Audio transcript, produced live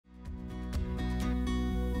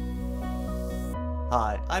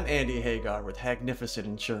Hi, I'm Andy Hagar with Magnificent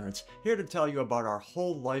Insurance, here to tell you about our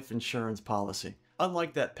whole life insurance policy.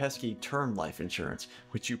 Unlike that pesky term life insurance,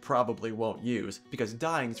 which you probably won't use because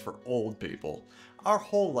dying's for old people, our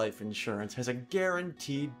whole life insurance has a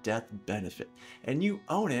guaranteed death benefit, and you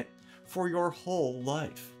own it for your whole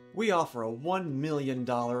life. We offer a $1 million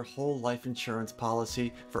whole life insurance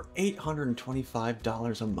policy for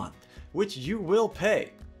 $825 a month, which you will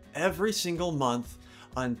pay every single month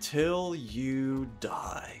until you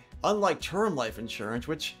die. Unlike term life insurance,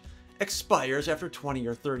 which expires after 20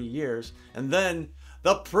 or 30 years, and then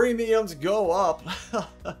the premiums go up.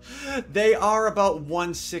 They are about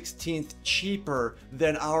 1/16 cheaper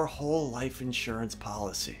than our whole life insurance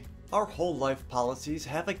policy. Our whole life policies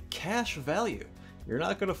have a cash value. You're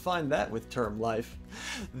not going to find that with term life.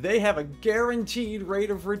 They have a guaranteed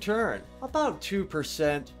rate of return, about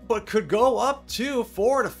 2%, but could go up to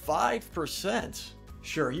 4 to 5%.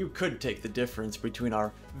 Sure, you could take the difference between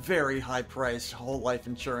our very high-priced whole life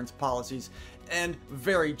insurance policies and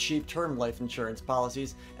very cheap term life insurance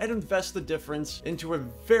policies and invest the difference into a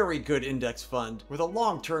very good index fund with a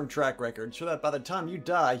long-term track record so that by the time you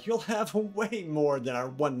die, you'll have way more than our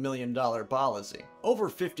 $1 million policy. Over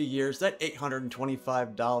 50 years, that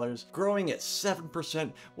 $825 growing at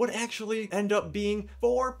 7% would actually end up being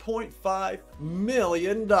 $4.5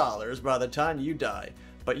 million by the time you die.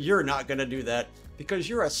 But you're not gonna do that because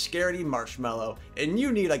you're a scaredy marshmallow and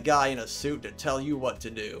you need a guy in a suit to tell you what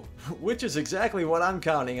to do. Which is exactly what I'm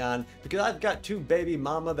counting on because I've got two baby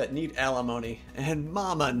mama that need alimony and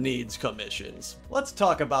mama needs commissions. Let's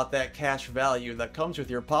talk about that cash value that comes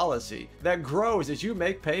with your policy that grows as you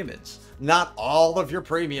make payments. Not all of your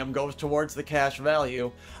premium goes towards the cash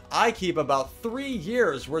value. I keep about 3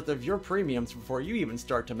 years worth of your premiums before you even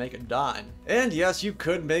start to make a dime. And yes, you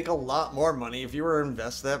could make a lot more money if you were to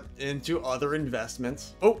invest that into other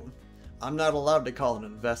investments. Oh, I'm not allowed to call it an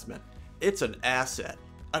investment. It's an asset.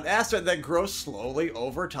 An asset that grows slowly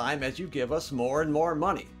over time as you give us more and more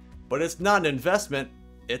money. But it's not an investment,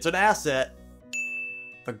 it's an asset.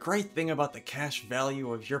 The great thing about the cash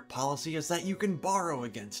value of your policy is that you can borrow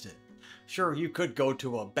against it. Sure, you could go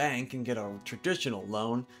to a bank and get a traditional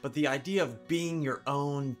loan, but the idea of being your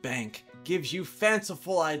own bank gives you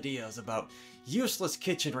fanciful ideas about useless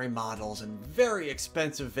kitchen remodels and very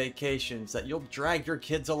expensive vacations that you'll drag your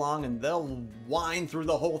kids along and they'll whine through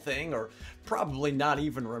the whole thing or probably not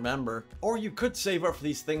even remember. Or you could save up for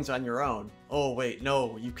these things on your own. Oh wait,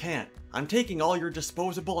 no, you can't. I'm taking all your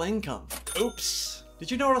disposable income. Oops. Did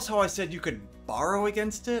you notice how I said you could borrow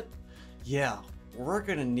against it? Yeah. We're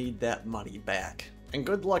gonna need that money back. And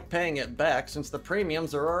good luck paying it back since the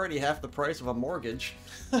premiums are already half the price of a mortgage.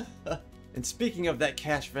 And speaking of that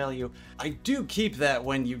cash value, I do keep that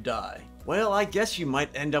when you die. Well, I guess you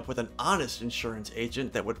might end up with an honest insurance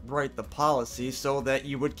agent that would write the policy so that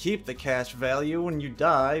you would keep the cash value when you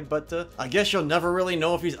die, but I guess you'll never really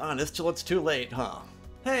know if he's honest till it's too late, huh?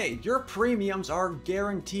 Hey, your premiums are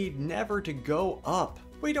guaranteed never to go up.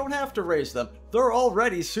 We don't have to raise them. They're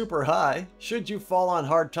already super high. Should you fall on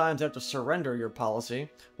hard times and have to surrender your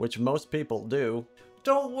policy, which most people do,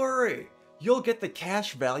 don't worry. You'll get the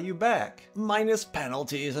cash value back, minus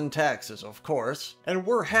penalties and taxes, of course. And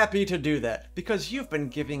we're happy to do that because you've been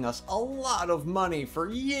giving us a lot of money for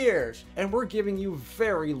years, and we're giving you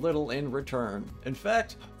very little in return. In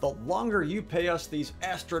fact, the longer you pay us these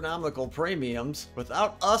astronomical premiums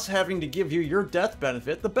without us having to give you your death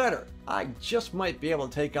benefit, the better. I just might be able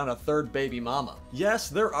to take on a third baby mama. Yes,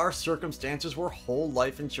 there are circumstances where whole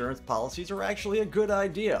life insurance policies are actually a good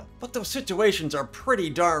idea, but those situations are pretty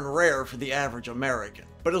darn rare for the average American.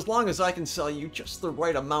 But as long as I can sell you just the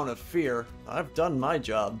right amount of fear, I've done my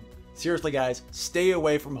job. Seriously guys, stay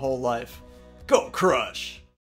away from whole life. Go crush!